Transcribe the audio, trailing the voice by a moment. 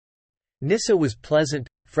Nyssa was pleasant,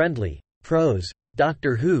 friendly, prose,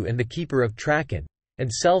 Doctor Who and the Keeper of Traken,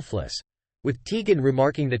 and selfless, with Tegan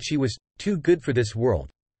remarking that she was too good for this world.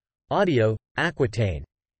 Audio, Aquitaine,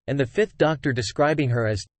 and the Fifth Doctor describing her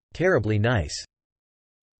as terribly nice.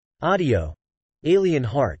 Audio, Alien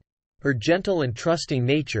Heart. Her gentle and trusting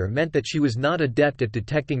nature meant that she was not adept at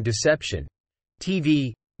detecting deception.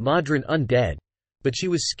 TV, Modern Undead, but she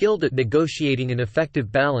was skilled at negotiating an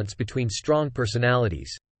effective balance between strong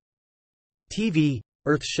personalities. TV,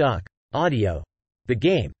 Earthshock. Audio, The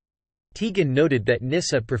Game. Tegan noted that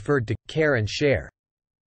Nyssa preferred to care and share.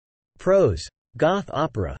 Prose, Goth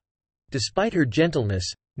Opera. Despite her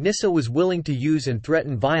gentleness, Nyssa was willing to use and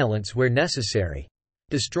threaten violence where necessary,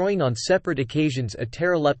 destroying on separate occasions a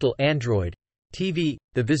pteroleptal android, TV,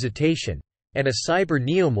 The Visitation, and a cyber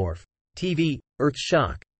neomorph, TV,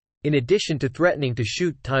 Earthshock, in addition to threatening to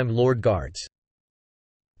shoot Time Lord guards.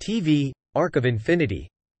 TV, Arc of Infinity.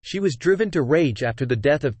 She was driven to rage after the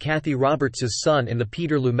death of Kathy Roberts' son in the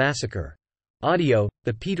Peterloo Massacre. Audio,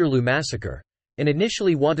 The Peterloo Massacre, and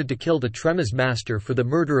initially wanted to kill the Trema's master for the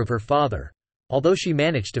murder of her father, although she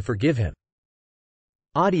managed to forgive him.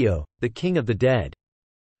 Audio, The King of the Dead.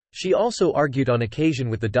 She also argued on occasion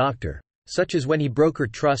with the Doctor, such as when he broke her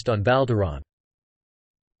trust on Valderon.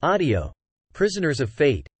 Audio, Prisoners of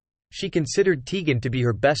Fate. She considered Tegan to be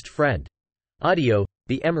her best friend. Audio,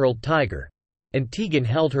 The Emerald Tiger, and Tegan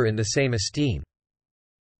held her in the same esteem.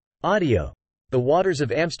 Audio, The Waters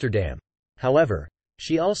of Amsterdam. However,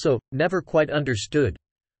 she also never quite understood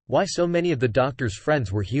why so many of the Doctor's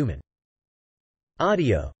friends were human.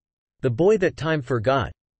 Audio, The Boy That Time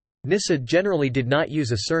Forgot. Nyssa generally did not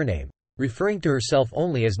use a surname, referring to herself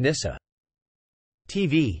only as Nyssa.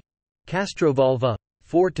 TV, Castrovalva,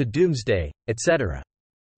 4 to Doomsday, etc.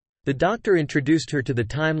 The Doctor introduced her to the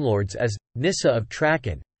Time Lords as Nyssa of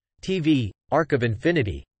Traken. TV, Arc of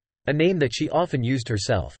Infinity, a name that she often used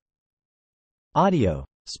herself. Audio,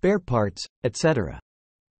 Spare Parts, etc.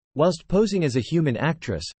 Whilst posing as a human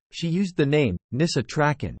actress, she used the name Nyssa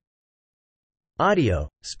Traken. Audio,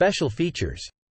 Special Features.